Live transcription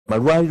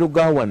malwaliro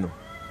ga wano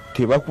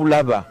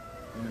tebakulaba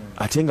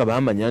ate nga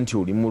bamanya nti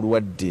oli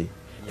mulwadde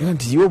era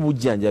nti yo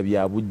obujjanjabi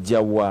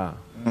abujjawa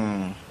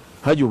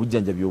haji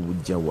obujjanjabi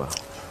obujjawa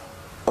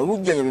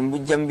obujjanjabi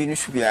mbujja mu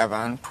binusu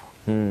by'abantu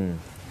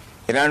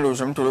era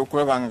ndowooza mutera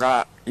okulaba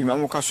nga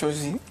Imamu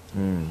Kasozi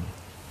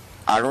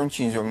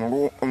alonkinze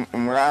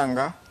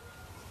omulanga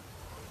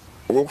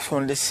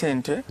ogw'okusonda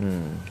essente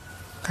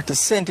kati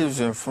sente ezo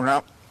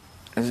zenfuna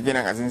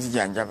nezigenda nga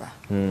zinzijanjaba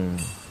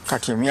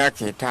kati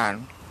emyaka 5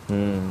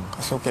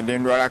 kasookedde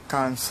ndwala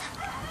kansa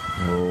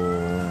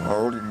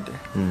owulidde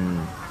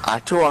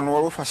ate wano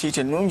waliwo fasiti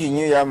ennungi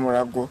nnyo ya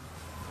Mulago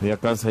ya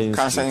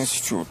Cancer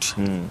Institute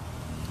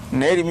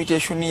naye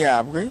limitation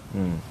yaabwe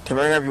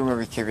tebalina byuma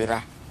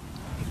bikebera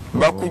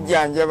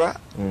bakujjanjaba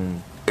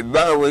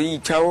ebbanga bwe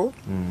liyitawo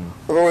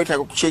oba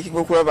weetaaga kucekinga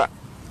okulaba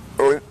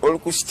oli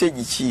ku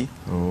stage ki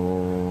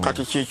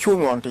kati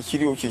kyekyuma wano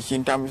tekiriwo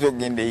kyekintambuza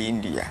okugenda e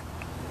India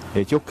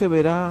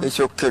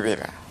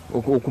ekyokukebera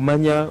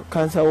okumanya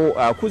kansa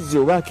akuzze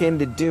oba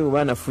akendedde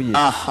oba anafuye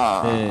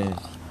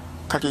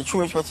kati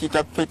ekyuma kiba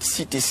kiyita PET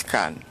CT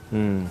scan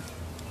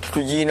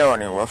tetugirina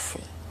wano ewaffe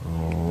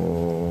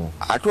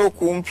ate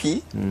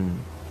okumpi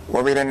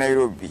wabeera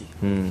Nairobi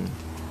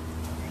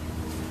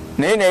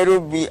naye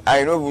Nairobi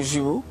alina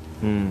obuzibu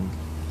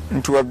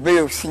nti wabbeeyi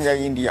okusinga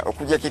India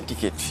okugjako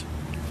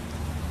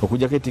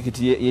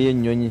etiketi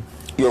y'ennyonyi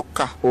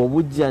yokka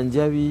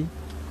obujjanjabi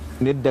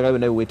n'eddagala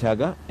byonna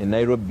biwetaaga e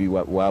Nairobi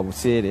wa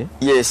buseere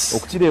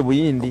okukira e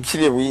Buyindi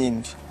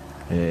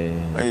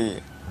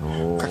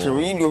kati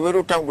Buyindi obeera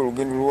otambula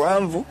olugendo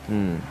luwanvu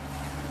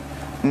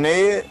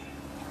naye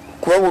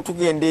kuba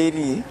bwotugenda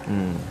eri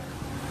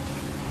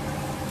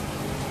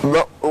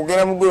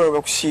ogenda mu ggwero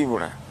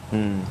bakusiibula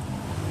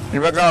ne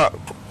bagamba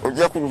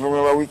ojja ku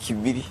luvannyuma lwa wiiki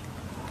 2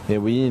 e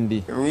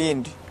Buyindi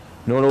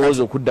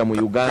n'olowooza okudda mu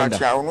Uganda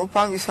kati awo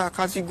n'opangisa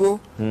akazigo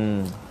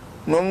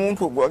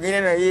n'omuntu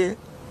ogwagenda naye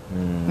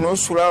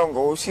n'osulawo nga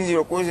osinzira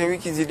okuweza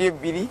wiiki ziri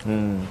 2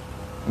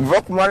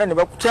 biva kumala ne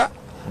bakuta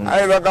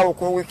aye bagamba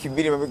okuwa wiiki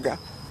 2 mabega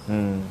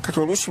kati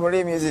oluusi mala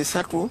emyezi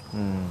 3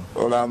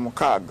 olaba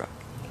 6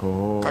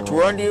 kati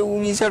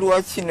wandyewuunyiza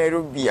lwaki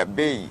Nairobi ya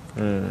bbeeyi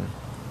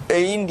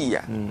e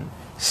India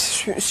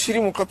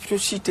siri mu capital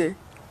city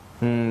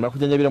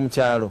bakujjanjabira mu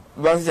kyalo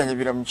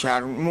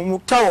mu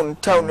town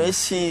naye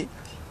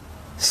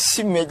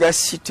si mega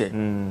city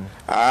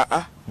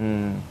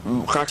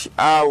kati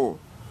awo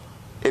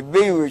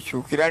ebbeeyi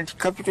wekyukira nti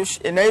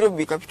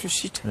Nairobi capital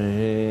city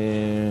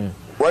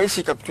wali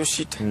si capital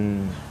city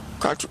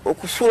kati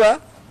okusula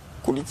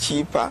kuli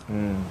kiipa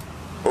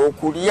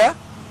okulya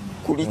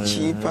kuli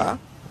kiipa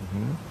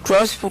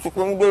transport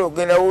okuba mugwero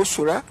ogenda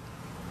wosula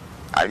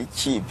ali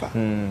kiipa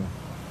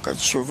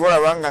kati kyova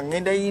olabanga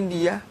ngenda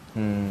India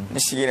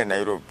nesigenda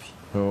Nairobi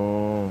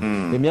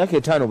emyaka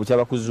 5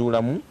 bukyaba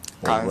kuzuulamu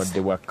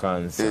obulwadde bwa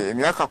kansa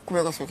emyaka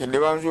 10 kasookedde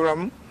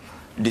banzuulamu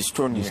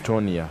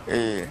dystonia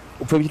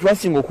ffe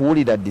byetwasinga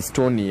okuwulira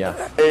dystonia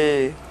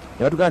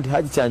nebatugamba nti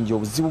Hajji Kyanjo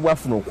obuzibu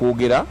bwafuna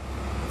okwogera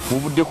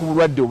buvudde ku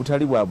bulwadde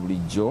obutali bwa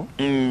bulijjo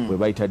bwe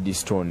bayita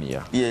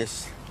dystonia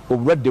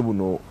obulwadde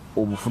buno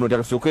obufuna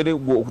otakasookere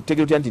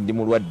okutegeera otya nti ndi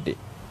mulwadde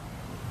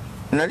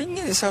nali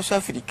ngeze South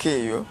Africa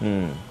eyo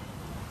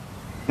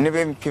ne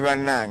bempi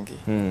bannange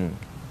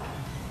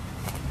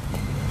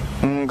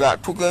nga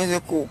tugenze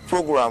ku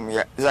programu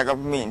za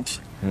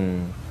gavumenti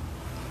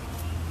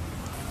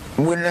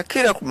bwe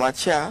nakera ku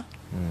makya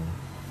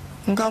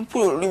nga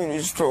mpula olulimi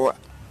luzitowa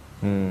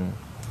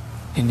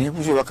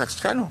nebuuza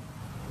bakati kano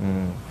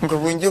nga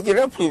bwe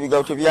njogera mpula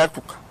ebigambo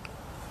tebyatuka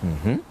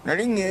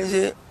nali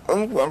ngenze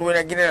omu ku bantu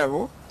benagenda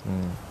nabo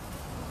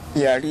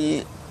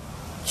yali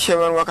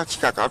chairman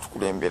w'akakiiko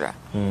akatukulembera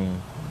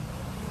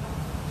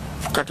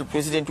kati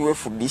president we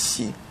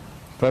FDC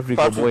Patrick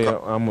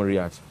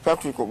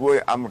Oboy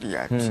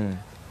Amuriat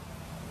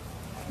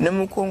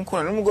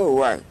nemukonkona nemugowe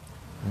waayi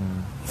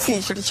fii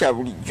kyali kya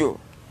bulijjo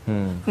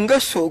nga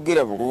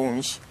soogera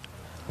bulungi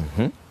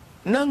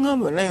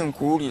nangamba naye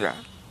nkuwulira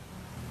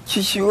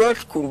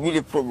kikiwaati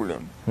kulubire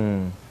problem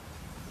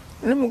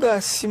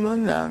nemugaa sima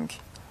nange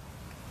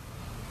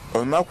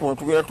olunaku lwe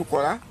tugenda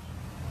tukola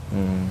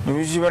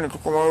neluziba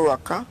netukomawo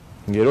waka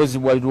ng'era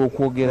ozibwalirwa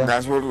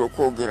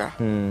okwogera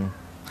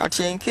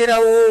kati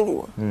enkeerawo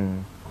olwo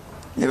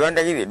ne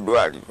bandagira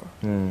eddwaliro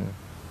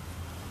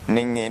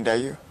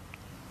neŋŋendayo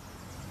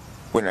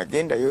bwe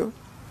nagendayo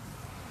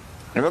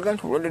ne bagamba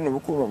nti obulwadde ne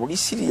bukuuma buli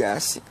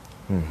siriyasi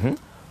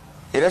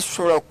era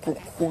tusobola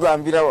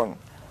kukugambira wano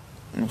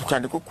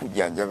tutandika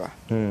okujjanjaba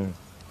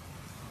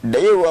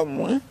ddayo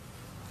ewammwe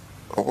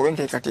okuba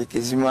enteekateeka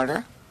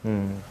ezimala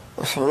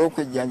osobole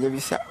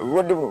okwejjanjabisa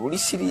obulwadde buno buli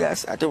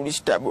siriyasi ate buli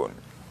sitaboni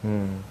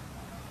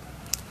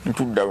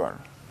ntudda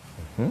wano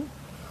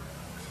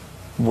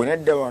bwe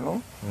nadda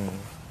wano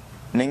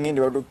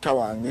neŋŋende badokita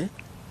wange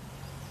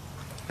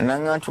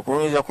nanga nti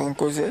okunoonyeza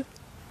kwenkoze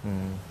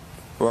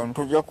wano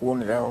tojja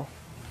kuwonerawo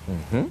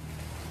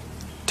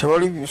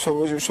tewali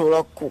bisobozi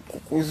bisobola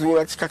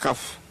kuzuula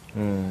kikakafu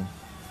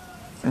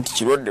nti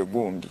kirwadde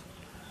gundi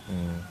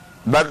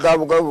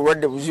bagabugaba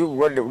bulwadde buzibu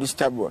bulwadde buli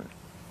sitaboni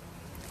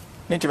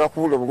nti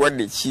bakubula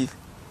obulwadde ki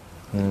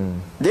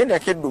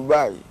gendako e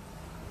Dubai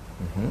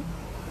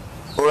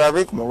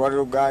olabe ku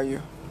malwaliro gaayo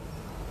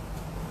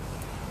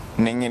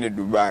nengende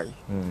Dubai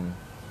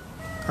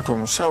kati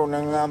omusawo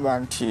naŋŋamba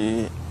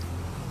nti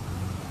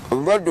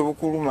obulwadde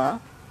obukuluma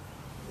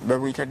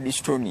babuyita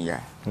dystonia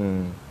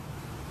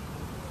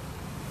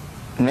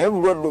naye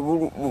obulwadde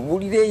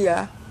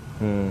bulireya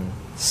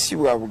si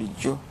bwa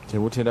bulijjo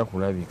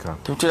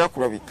tebutera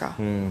kulabika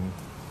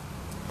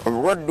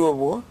obulwadde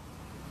obwo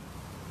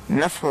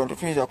naffe abantu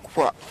tuyinza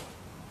kufa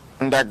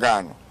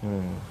ndagaano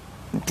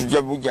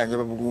tujja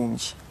bujjanjaba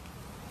bulungi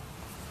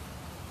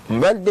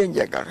mbadde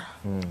njagala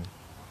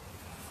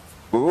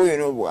bw'oba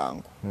oyina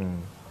obwangu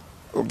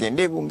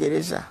ogende e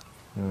Bungereza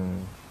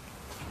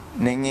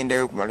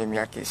nengendayo okumala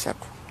emyaka 3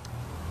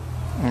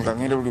 nga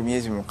ngenda buli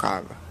myezi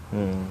 6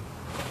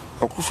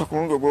 okutuusa ku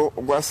mulundi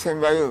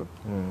ogwasembayo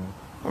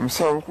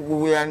omusawo omukugu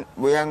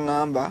bwe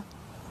yaŋŋamba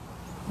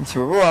nti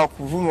bw'oba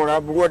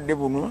wakuvumula bulwadde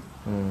buno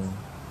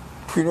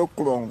tulina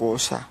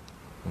okukulongoosa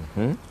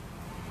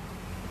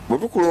bwe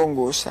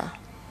tukulongoosa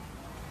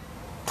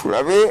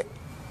tulabe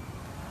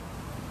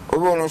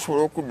oba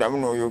onoosobola okuddamu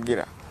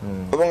n'oyogera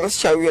oba nga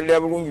sikyayogerera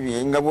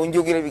bulungi nga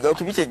bwonjogera ebigambo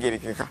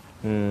tebitegerekeka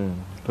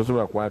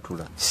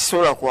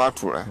sisobola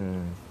kwatula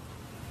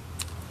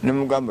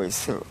nemugamba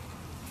esebo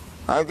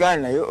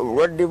agana naye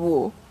obulwadde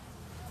bwo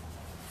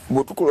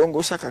bwe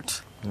tukulongoosa kati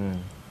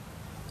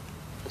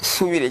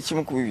suubira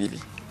ekimu ku bibiri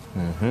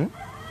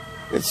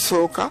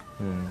ekisooka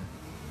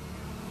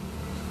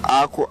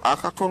ako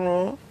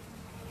akatono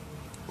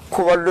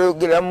kubadde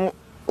oyogeramu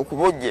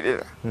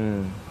okubojjerera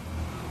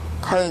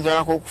kayinza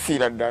nako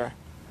okufiira ddala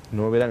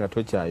nobeera nga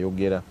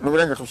tokyayogera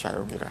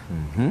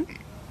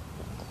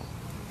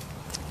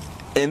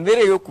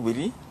embeera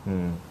ey'okubiri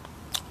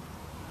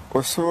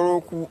osobola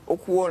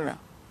okuwona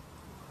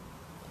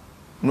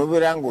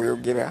nobeera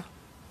ng'oyogera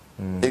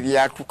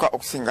ebyatuka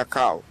okusingako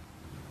awo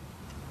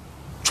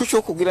kyo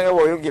kyokugera nga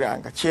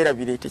bw'oyogeranga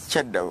kyerabire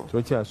tekikyaddawo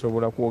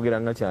tokyasobola kwogera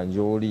nga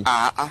kyanjooli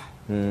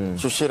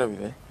kyo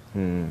kyerabire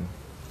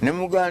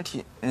nemuga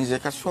nti nze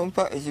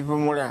kasompa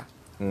ekivumula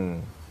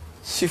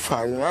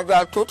sifaayo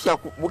naga totya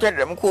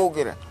butaddamu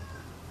kwogera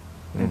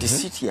nti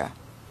sitya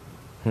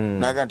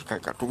naga nti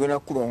kaka tugenda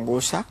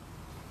kukulongoosa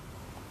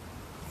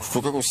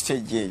tutuuke ku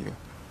stage eyo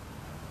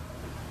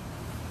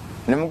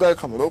nemuga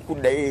kamala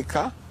okuddayo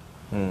eka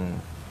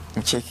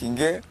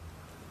ncekinge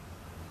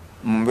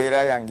mu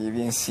mbeera yange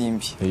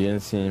ebyensimbi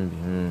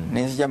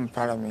nenzija mu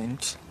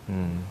palamenti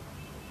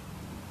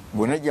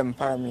bwe najja mu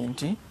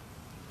palamenti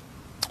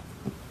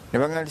ne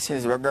bagamba nti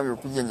senze bagambye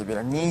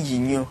okujjanjabira nnyingi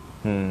nnyo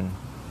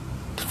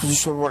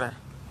tetuzisobola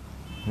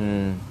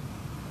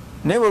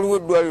naye waliwo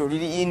eddwaliro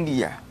liri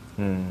India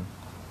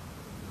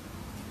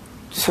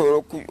tusobola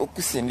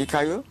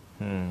okusindikayo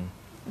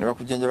ne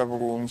bakujjanjaba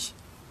bulungi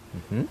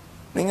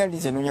naye nga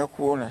ndize nonya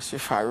kuwona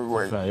sifaayo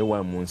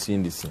wa mu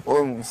nsindisi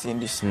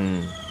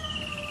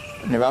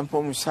ne bampa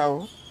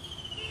omusawo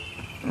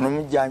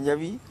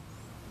n'omujjanjabi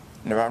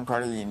ne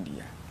bantwala e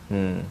India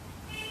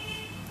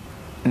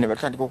ne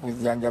batandika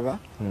okujjanjaba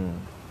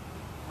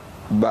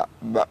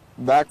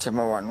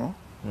batema wano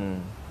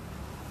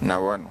na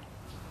wano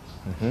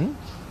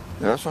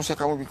ne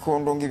basonsekamu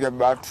bikondo ng'ebya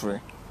battery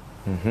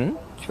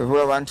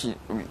kyebulaba nti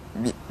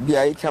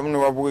byayitamu ne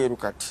wabweru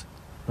kati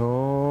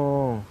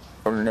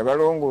ne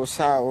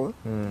balongoosa awo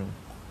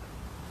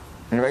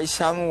ne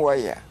bayisaamu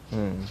waya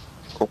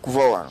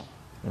okuva wano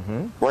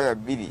waya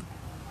 2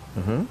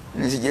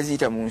 nezijja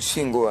ziyita mu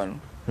nsingo wano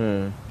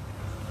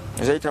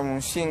ezayita mu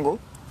nsingo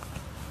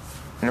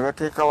ne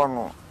bateeka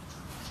wano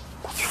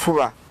ku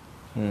kifuba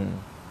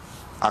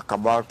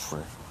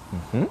akabatule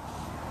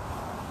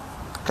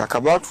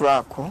akabatule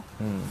ako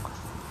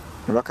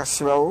ne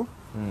bakasibawo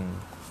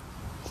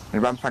ne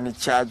bampa ne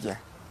charger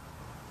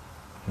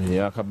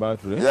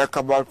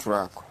yakabatule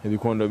ako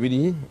ebikondo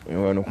biri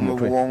wano ku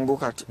mutwe mu bwongo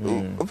kati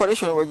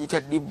operation bagiyita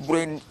deep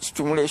brain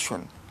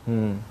stimulation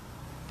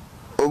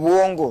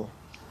obwongo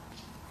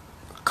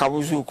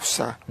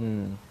kabuzuukusa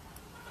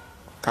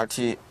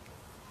kati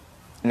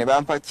ne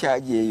bampa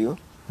charge eyo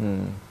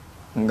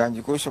nga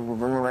ngikozesa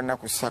buluvannyuma lwa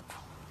nnaku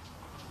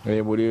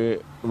 3 buli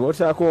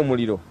lwotaako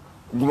omuliro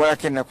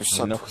gumalako ennaku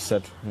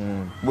 3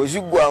 bwe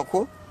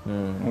ziggwako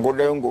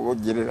ng'oddayo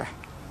ng'obojjerera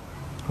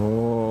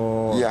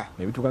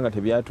nebituuka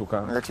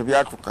nga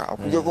tebyatuka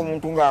okujjako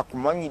omuntu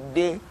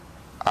ng'akumanyidde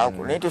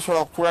naye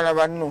tosobola kutula na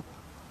banno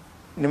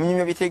ne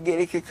munyumya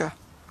bitegerekeka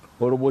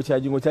olwo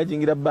bw'okyajinga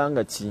okyajingira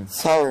bbanga ki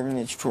saawa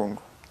 1:30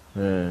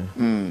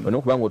 olina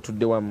okuba nga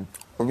otudde wamu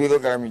obeera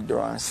ogalamidde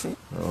wansi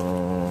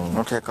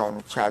noteeka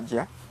wano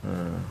charger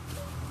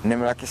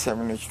nemurakisa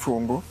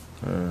 1:30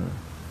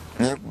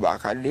 nekuba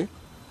akadde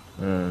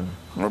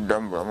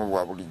noddamu bulamu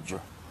bwa bulijjo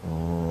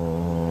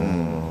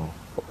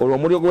olwo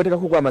omuliro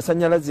gwebateekako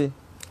gw'amasannyalaze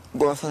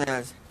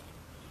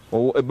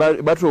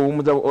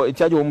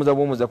ekyaji owumuza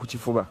bw'omuza ku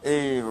kifuba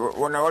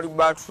wona wali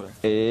battery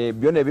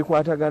byonna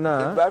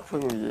ebikwatagana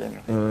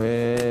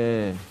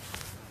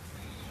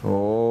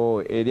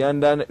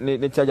eryanda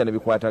ne charger ne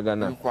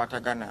bikwatagana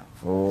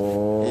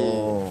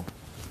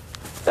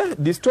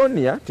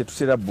dystonia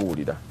tetusera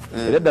buulira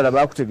era ddala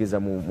baakutegeeza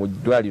mu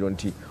ddwaliro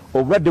nti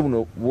obulwadde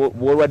buno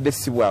bwolwadde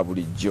si bwa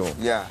bulijjo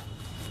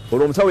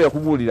olwo omusawo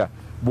yakubuulira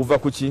buva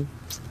ku ki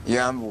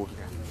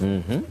yambuulira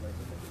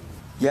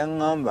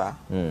yaŋŋamba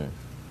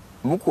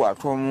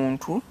bukwata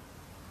omuntu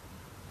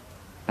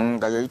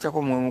nga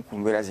yayitako mwemu ku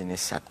mbeera zino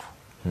essatu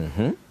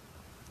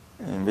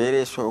embeera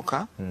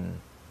esooka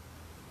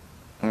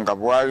nga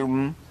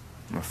bwalimu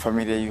mu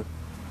famire yo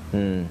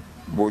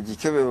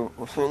bw'ogikebe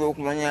osobola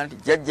okumanya nti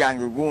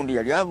jjajjange gundi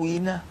yali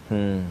abwina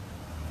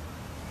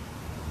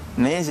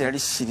naye nze yali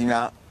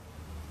sirina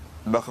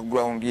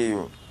background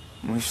eyo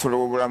mu isolo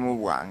w'obulamu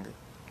bwange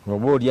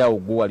oba oli awo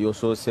gwe wali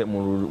osoose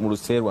mu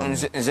luseerwa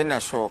nze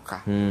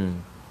nasooka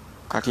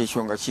kati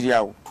ekyo nga kiri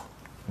awo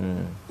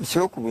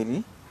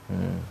ekyokubiri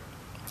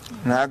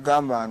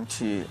n'agamba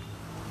nti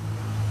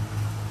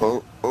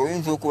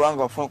oyinza okuba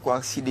nga wafuna ku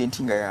accident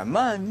nga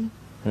y'amaanyi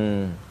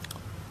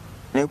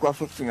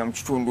nekuaffectinga mu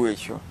kitundu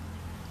ekyo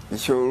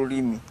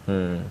ekyolulimi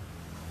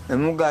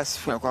emuga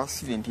sifuna ku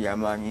accident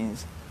y'amaanyi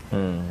nze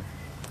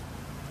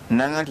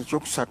nanga nti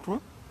ekyokusatu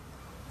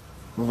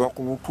buva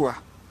ku butwa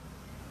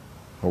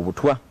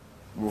obutwa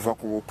buva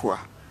ku butwa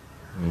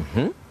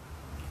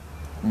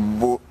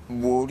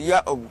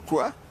bw'olya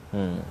obutwa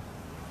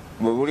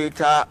bwe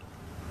buleeta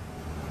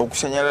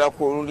okusanyalala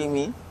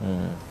kw'olulimi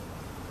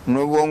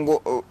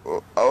n'obwongo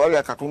awali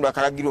akatundu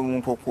akalagira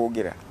omuntu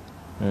okwogera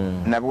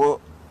nabwo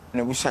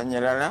ne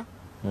busanyalala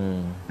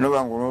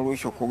noba nga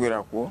n'olwekyo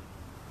okwogera kwo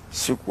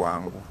si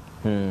kwangu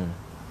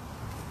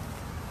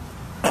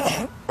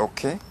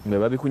okay ne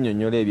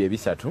babikunnyonnyola ebyo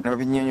ebisatu ne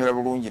babinnyonnyola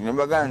bulungi ne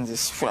mbagaa nze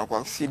sifuna ku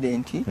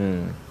accidenti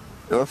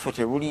ewaffe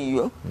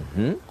tebuliiyo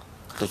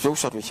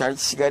ekyokusatu ekyali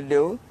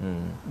kisigaddewo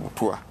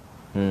butwa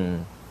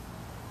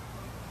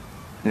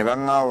ne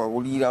baŋŋawo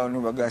babuliirawo ne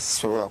bagaa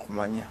sisobola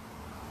kumanya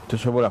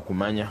tosobola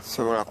kumanya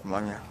sobola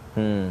kumanya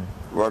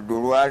wadde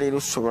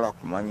olwaleero sisobola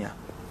kumanya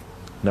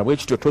nabwe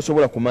ekityo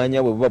tosobola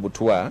kumanya bwe buba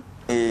butwa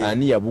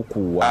ani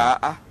yabukuwa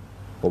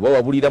oba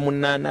wabulira mu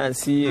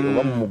nnaanansi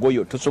oba mu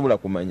mugoyo tosobola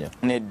kumanya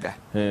nedda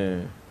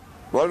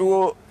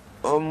waliwo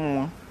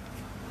omu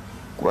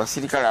ku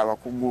basirikale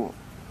abakugu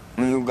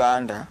mu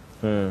Uganda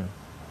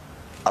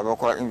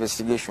abakola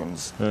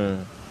investigations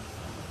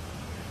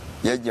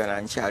yajja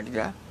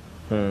nankyalira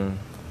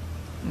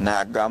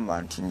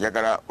n'agamba nti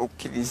njagala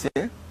okkirize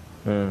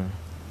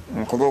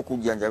nkole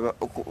okujjanjaba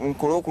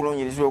nkole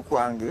okunoonyereza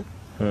okwange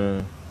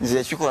nze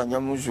ekikola nja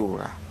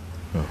muzuula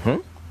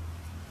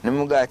ne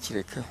mugaa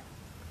kireke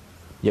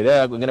yali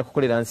agenda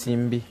kukolera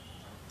nsimbi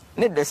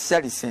nedda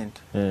sisali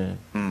sente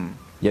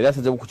yali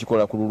asaze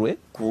okukikola ku lulwe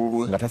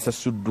nga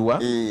tasasuddwa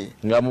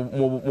nga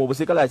mu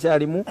busikale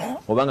akyalimu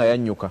oba nga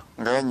yannyuka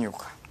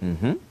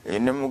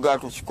ne mugaa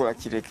tukikola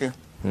kireke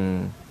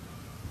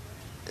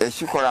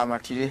ekikola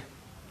amatire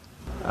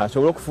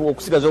asobola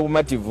okusigaza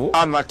obumativu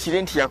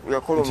amatire nti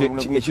yakola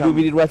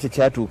ekiruubirirwa kye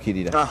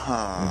kyatuukirira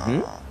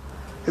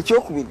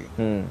ekyokubiri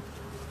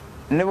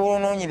ne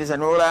bwonoonyereza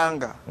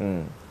n'olanga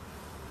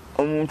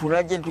omuntu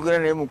najja ntugenda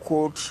naye mu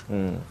kooti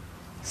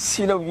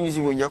sirina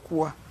bujulizi bwe nja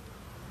kuwa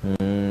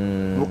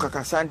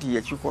bukakasa nti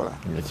yakikola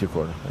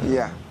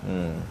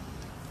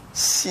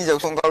siyinza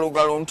kusonga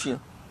lugalo nti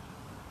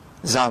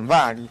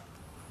zanvaali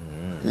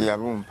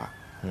yabumpa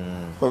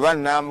oba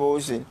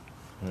nambooze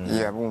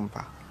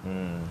yabumpa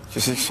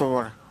kyo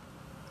sikisobola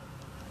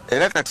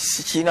era kati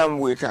sikiinamu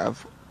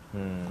bwetaavu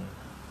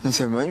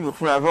nze manyi bwe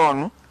tunava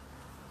wano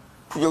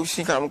tujja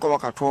kusinkana Mukama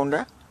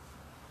Katonda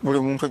buli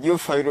muntu agiwe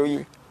fayiro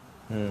ye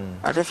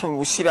ate ffe mu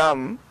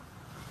busiraamu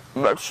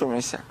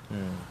batusomesa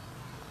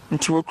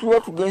nti bwe tuba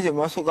tugenze mu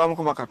maaso ga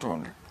Mukama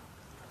Katonda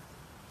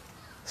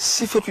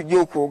si ffe tujja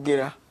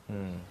okwogera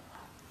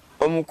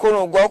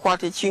omukono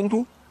ogwakwata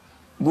ekintu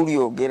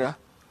gulyogera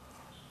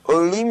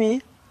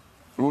olulimi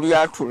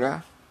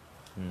lulyatula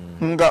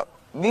nga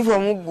biva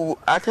muggulu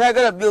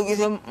atayagala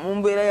byogeza mu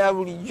mbeera ya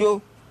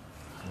bulijjo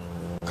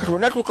kati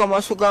wenatuuka mu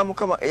maaso ga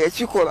Mukama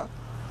eyakikola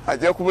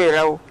ajja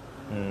kubeerawo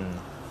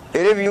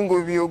era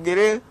ebiyungu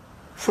byogere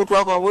ffe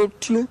twakola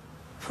bwetuti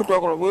ffe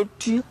twakola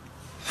bwetuti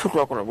ffe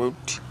twakola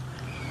bwetuti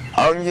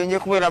awo nje nja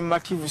kubeera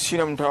mumativu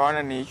sirina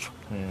mutawaana n'ekyo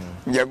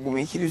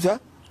njagumiikiriza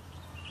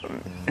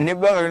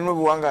nebbanga lirina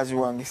obuwangaazi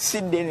bwange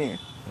siddene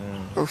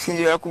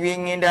okusinziira ku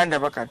byeŋŋenda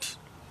ndaba kati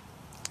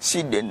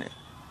siddene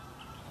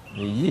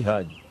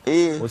haji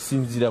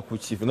osinzira ku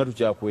kifu nga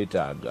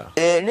tukyakwetaaga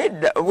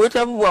nedda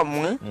obwetaavu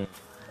bwammwe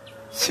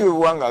si bwe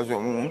buwangaazi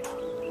omuntu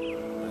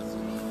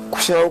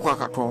kusalawo kwa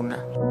Katonda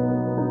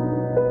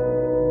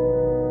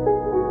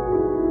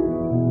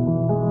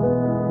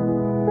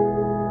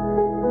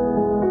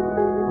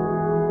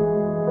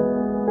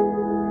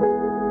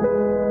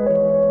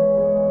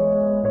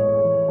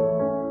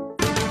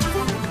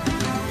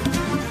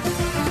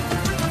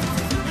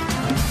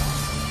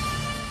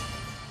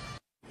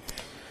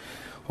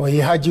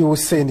Oye Haji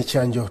Hussein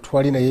Kyanjo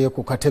twali naye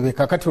ku katebe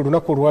kakati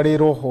olunaku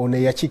olwaleero ono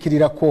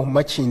yakiikirirako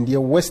Makindye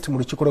West mu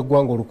lukiiko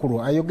lw'eggwanga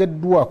olukulu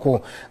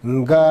ayogeddwako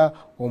nga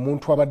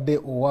omuntu abadde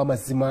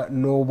ow'amazima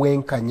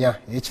n'obwenkanya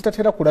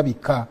ekitatera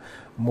kulabika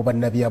mu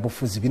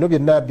bannabyabufuzi. Bino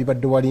byonna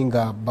bibadde wali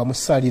nga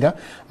bamusalira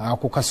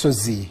ku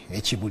kasozi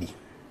ekibuli.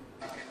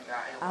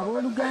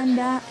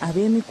 Abooluganda,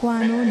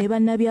 ab'emikwano ne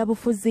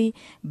bannabyabufuzi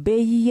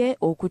beeyiye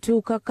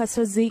okutuuka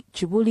kasozi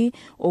Kibuli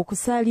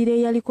okusaalira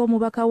eyaliko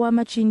omubaka wa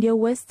Makindye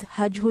West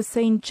Haji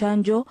Hussein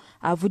Kyanjo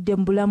avudde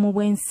mu bulamu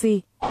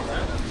bw'ensi.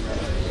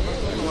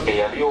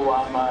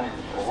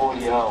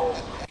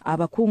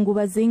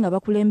 Abakungubazi nga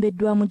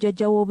bakulembeddwamu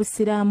jjajja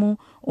w'obusiraamu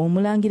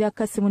Omulangira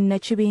Kasimu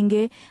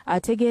Nakibinge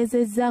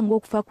ategeezezza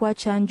ng'okufa kwa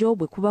Kyanjo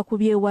bwe kuba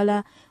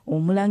kubyewala.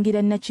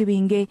 Omulangira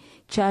Nakibinge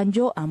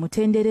Kyanjo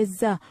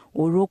amutenderezza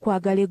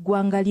olw'okwagala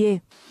eggwanga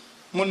lye.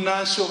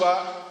 Munnansi oba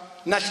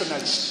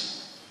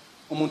nationalist,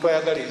 omuntu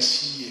ayagala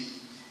ensi ye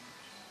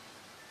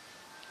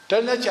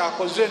talina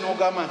kyakoze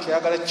n'ogamba nti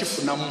ayagala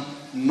kifunamu.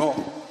 No,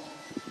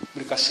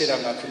 buli kaseera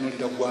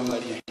ng'atunuulira ggwanga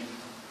lye.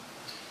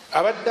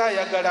 Abadde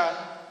ayagala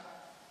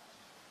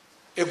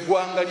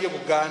eggwanga lye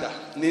Buganda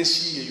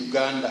n'ensi ye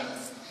Uganda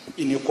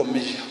in equal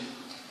measure.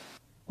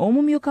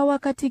 Omumyuka wa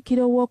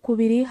Katikkiro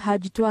owookubiri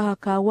Haji Twaha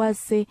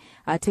Kaawaase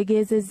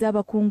ategeezezza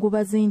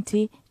abakungubazi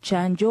nti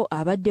Kyanjo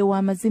abadde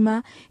wa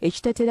mazima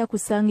ekitatera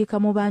kusangika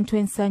mu bantu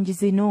ensangi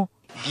zino.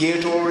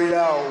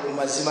 Byetoolerawo ku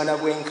mazima na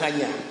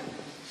bwenkanya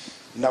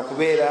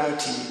nakubeera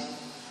nti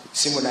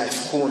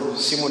simunafukunu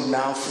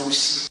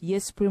simunanfuusi. Ye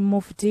Supreme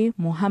Mufti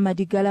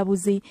Muhammad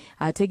Galabuzi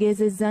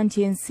ategeezezza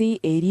nti ensi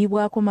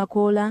eriibwako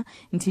makoola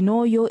nti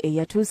n'oyo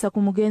eyatuusa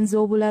ku mugenzi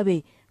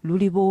obulabe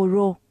luliba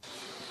olwo.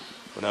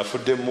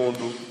 Afudde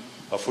mundu,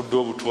 afudde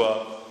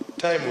obutwa,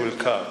 time will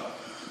come.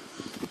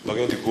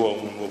 Bagenda kuwa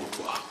omuntu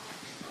obutwa.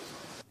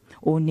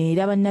 Ono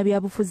era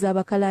bannabyabufuzi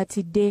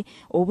abakalaatidde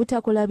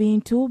obutakola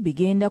bintu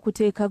bigenda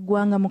kuteeka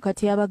ggwanga mu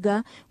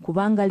katyabaga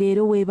kubanga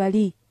leero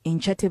weebali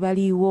enkya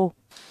tebaliiwo.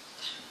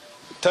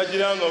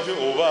 Tagiranga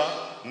oba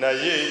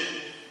naye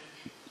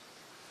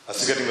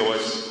asigadde nga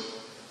waki.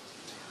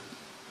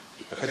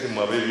 Kakati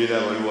mu abeebiina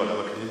abali wano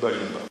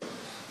abatulimbalimba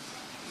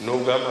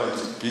n'ogamba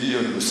nti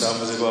biliyoni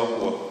 7 ze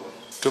baakuwa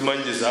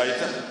tomanyi gye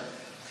zaayita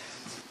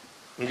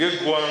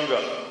ng'eggwanga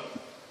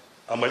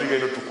amali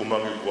galina otukuma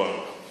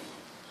ng'eggwanga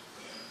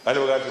ate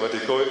bagaa nti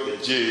bateekawo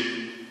eggye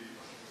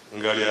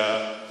nga lya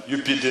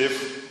UPDF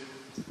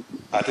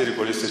ate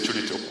likola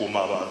security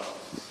okukuuma abantu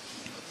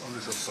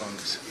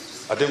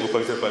ate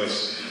ng'opalisa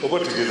palisi oba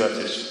otegeeza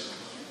ati ekyo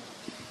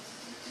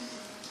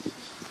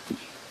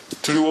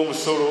tuliwo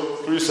omusolo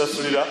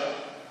tulisasulira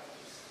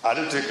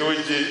ate tuteekewo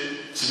eggye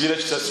kibiina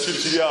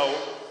kiri awo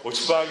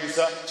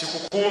okipangisa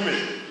kikukuume.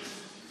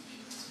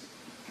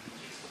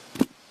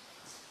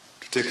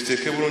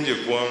 Tuteeketeeke bulungi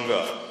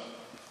eggwanga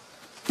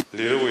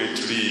leero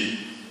weetuli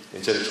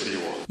enkya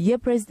tetuliwo. Ye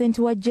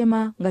Pulezidenti wa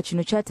Jema nga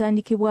kino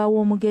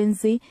kyatandikibwawo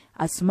omugenzi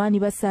Asumani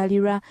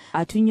Basalirwa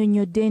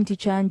atunnyonnyodde nti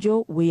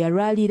Kyanjo we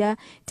yalwalira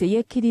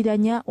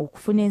teyekkiriranya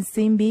okufuna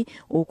ensimbi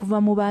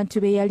okuva mu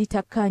bantu be yali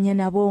takkaanya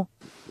nabo.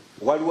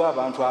 Waliwo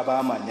abantu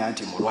abaamanya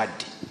nti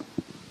mulwadde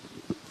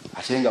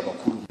ate nga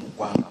bakulu mu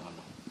ggwanga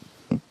muno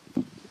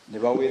ne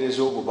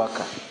baweereza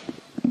obubaka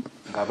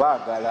nga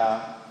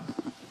baagala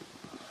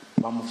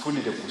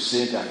bamufunire ku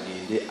ssente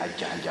agende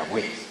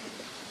ajjanjabwe.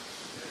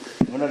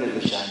 Muna leero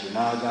Kyanjo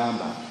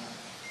n'agamba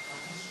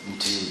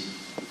nti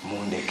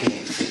mundeke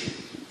nfe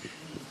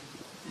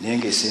naye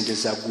ng'essente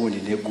za gundi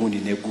ne gundi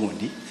ne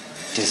gundi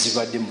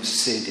tezibadde mu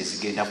ssente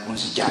zigenda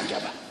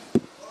kunzijanjaba.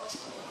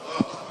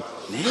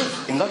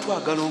 Naye nga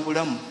twagala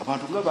obulamu,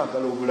 abantu nga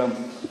baagala obulamu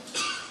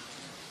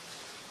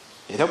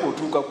era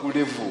bw'otuuka ku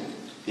levu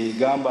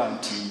egamba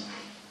nti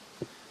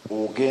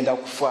ogenda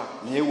kufa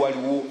naye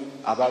waliwo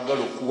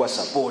abaagala okuwa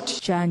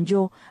sapooti.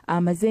 Kyanjo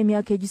amaze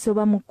emyaka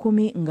egisoba mu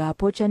 10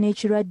 ng'apookya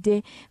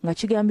n'ekirwadde nga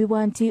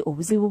kigambibwa nti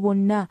obuzibu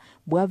bwonna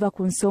bwava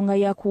ku nsonga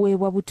ya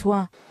kuweebwa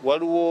butwa.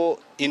 Waliwo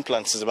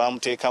implants ze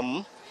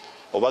baamuteekamu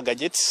oba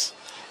gadgets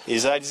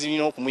ezaali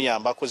zirina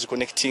okumuyambako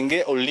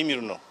ziconnectinge olulimi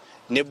luno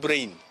ne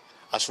brain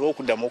asobole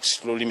okuddamu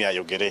okusitula olulimi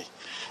ayogere.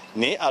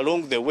 Ne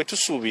along the way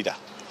tusuubira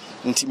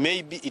nti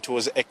maybe it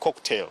was a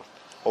cocktail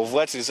of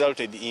what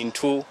resulted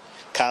into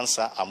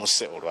cancer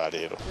amuse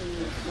olwaleero.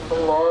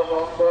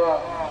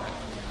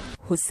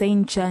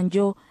 Hussein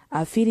Kyanjo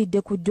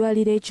afiiridde ku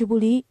ddwaliro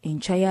ekibuli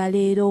enkya ya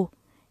leero.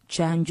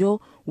 Kyanjo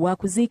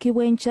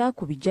waakuziikibwa enkya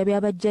ku bijja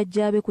bya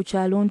bajjajjaabe ku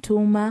kyalo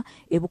Ntuuma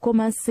e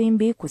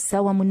Bukomansimbi ku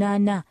ssaawa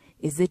 8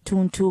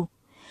 ez'ettuntu.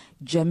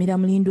 Jamila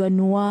Mulindwa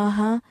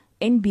Nuwaha,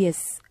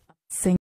 NBS.